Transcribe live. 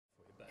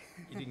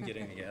didn't get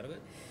anything out of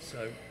it.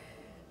 So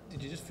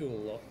did you just feel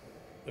a lot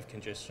of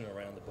congestion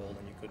around the ball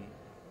and you couldn't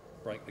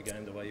break the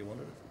game the way you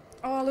wanted it?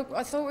 Oh, look,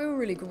 I thought we were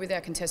really good with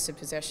our contested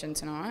possession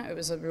tonight. It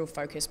was a real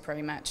focused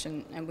pre-match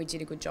and we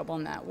did a good job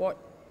on that. What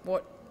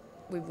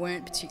we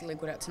weren't particularly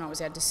good at tonight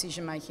was our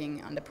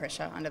decision-making under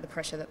pressure, under the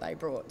pressure that they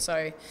brought.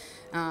 So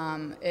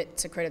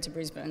it's a credit to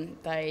Brisbane.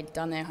 They'd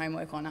done their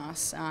homework on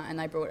us and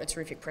they brought a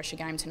terrific pressure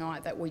game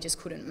tonight that we just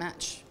couldn't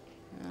match.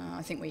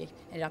 I think we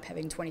ended up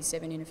having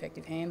 27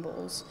 ineffective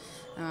handballs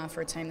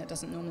for a team that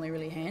doesn't normally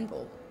really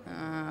handball.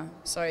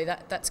 So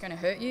that's going to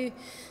hurt you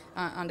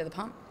under the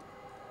pump.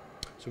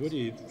 So where do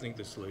you think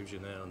this leaves you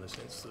now, in the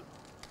sense that,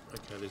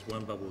 okay, there's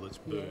one bubble that's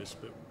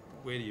burst, but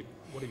what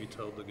have you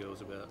told the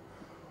girls about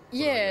what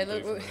they're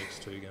going to do for the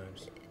next two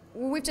games?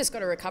 Well, we've just got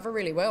to recover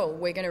really well.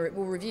 We'll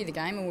review the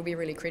game and we'll be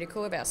really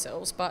critical of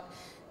ourselves, but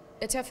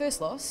it's our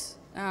first loss.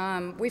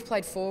 We've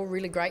played 4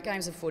 really great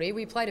games of footy.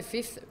 We played a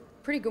 5th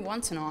pretty good one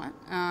tonight,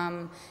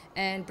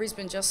 and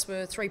Brisbane just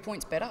were 3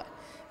 points better.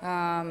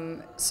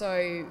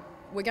 So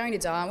we're going to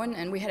Darwin,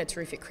 and we had a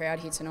terrific crowd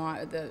here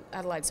tonight. The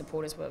Adelaide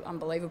supporters were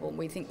unbelievable.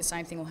 We think the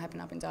same thing will happen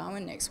up in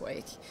Darwin next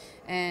week.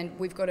 And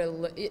we've got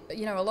to,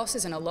 a loss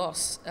isn't a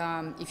loss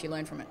if you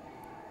learn from it.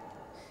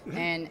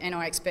 And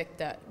I expect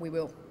that we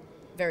will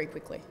very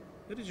quickly.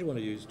 How did you want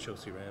to use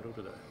Chelsea Randall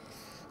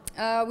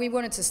today? We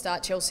wanted to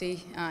start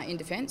Chelsea in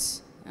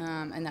defence,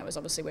 and that was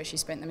obviously where she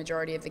spent the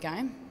majority of the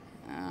game.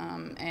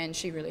 And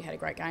she really had a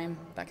great game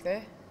back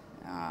there.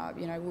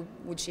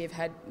 Would she have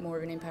had more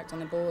of an impact on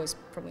the ball? There's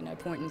probably no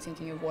point in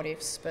thinking of what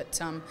ifs,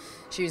 but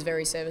she was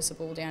very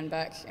serviceable down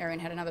back. Erin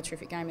had another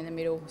terrific game in the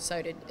middle.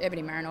 So did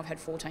Ebony Marinov, had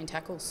 14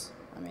 tackles.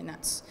 I mean,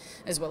 that's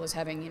as well as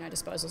having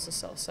disposals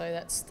herself. So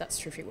that's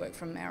terrific work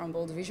from our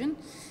on-ball division.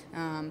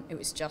 It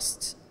was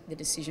just the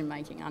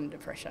decision-making under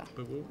pressure.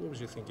 But what was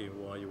your thinking of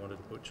why you wanted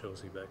to put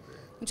Chelsea back there?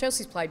 Well,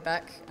 Chelsea's played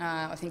back.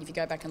 I think if you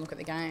go back and look at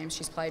the games,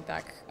 she's played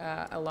back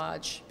a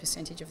large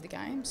percentage of the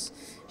games.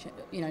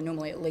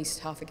 Normally at least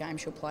half a game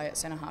she'll play at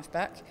centre-half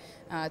back.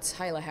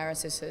 Taylor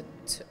Harris is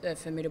a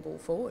formidable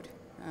forward.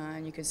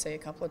 And you could see a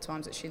couple of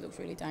times that she looked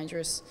really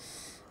dangerous.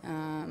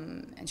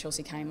 And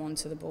Chelsea came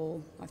onto the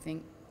ball, I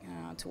think,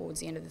 towards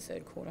the end of the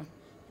third quarter.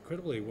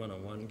 Incredibly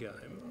one-on-one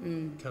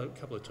game. A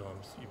couple of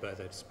times you both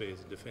had spares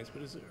in defence,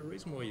 but is there a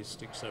reason why you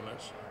stick so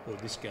much, or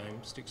this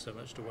game sticks so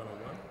much to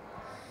one-on-one?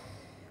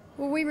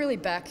 Well, we really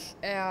back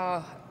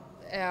our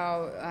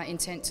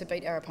intent to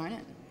beat our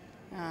opponent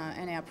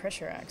and our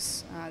pressure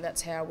acts.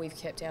 That's how we've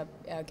kept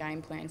our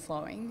game plan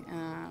flowing.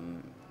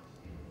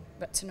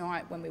 But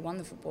tonight, when we won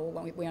the football,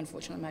 we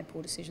unfortunately made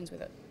poor decisions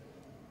with it.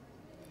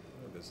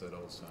 There's that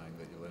old saying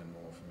that you learn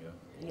more from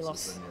your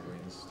losses than your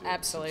wins.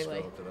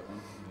 Absolutely. To that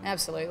one? Yeah.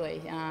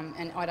 Absolutely.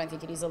 And I don't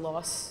think it is a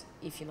loss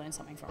if you learn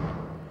something from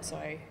it.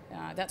 So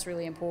that's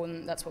really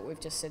important. That's what we've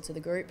just said to the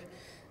group.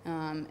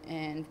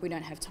 And we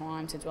don't have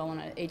time to dwell on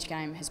it. Each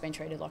game has been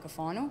treated like a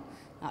final.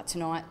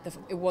 Tonight,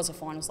 it was a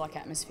finals-like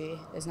atmosphere.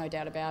 There's no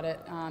doubt about it.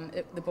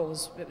 It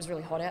was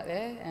really hot out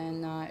there,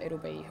 and it'll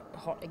be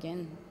hot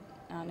again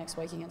next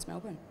week against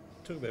Melbourne.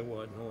 Talk about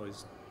white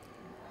noise.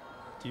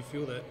 Do you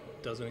feel that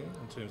does anything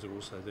in terms of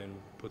also then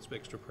puts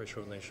extra pressure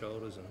on their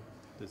shoulders, and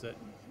does that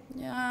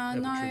have a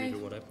tribute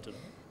to what happened tonight?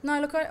 No,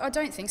 look, I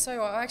don't think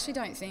so. I actually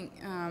don't think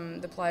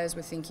the players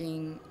were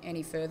thinking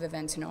any further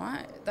than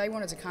tonight. They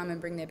wanted to come and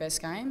bring their best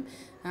game.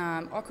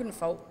 I couldn't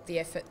fault the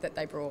effort that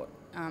they brought.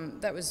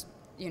 That was,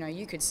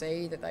 you could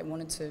see that they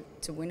wanted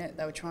to win it.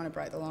 They were trying to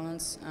break the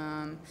lines.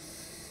 And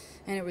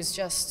it was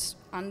just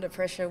under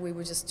pressure. We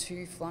were just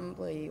too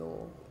flumbly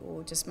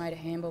or just made a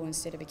handball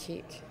instead of a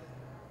kick.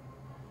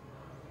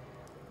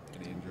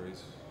 Any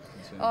injuries?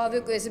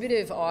 Look, there's a bit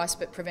of ice,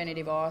 but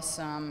preventative ice.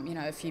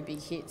 A few big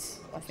hits.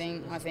 I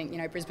think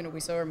Brisbane will be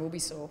sore and will be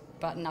sore,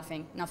 but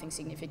nothing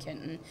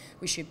significant. And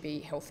we should be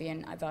healthy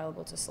and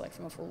available to select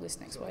from a full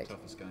list next week. The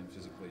toughest game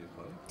physically you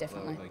played.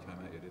 Definitely. They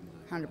came at you,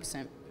 didn't they?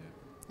 100%.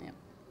 Yeah.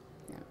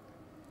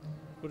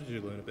 What did you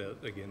learn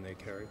about again their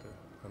character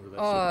under that?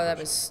 That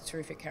was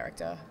terrific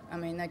character. I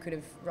mean, they could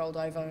have rolled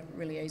over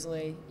really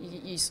easily.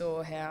 You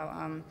saw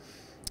how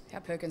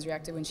Perkins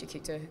reacted when she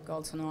kicked a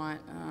goal tonight.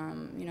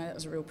 That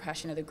was a real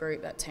passion of the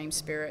group, that team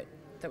spirit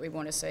that we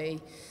want to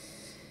see.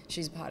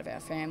 She's a part of our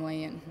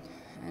family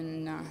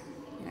and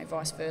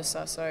vice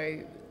versa.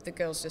 So the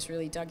girls just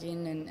really dug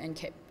in and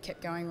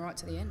kept going right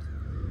to the end.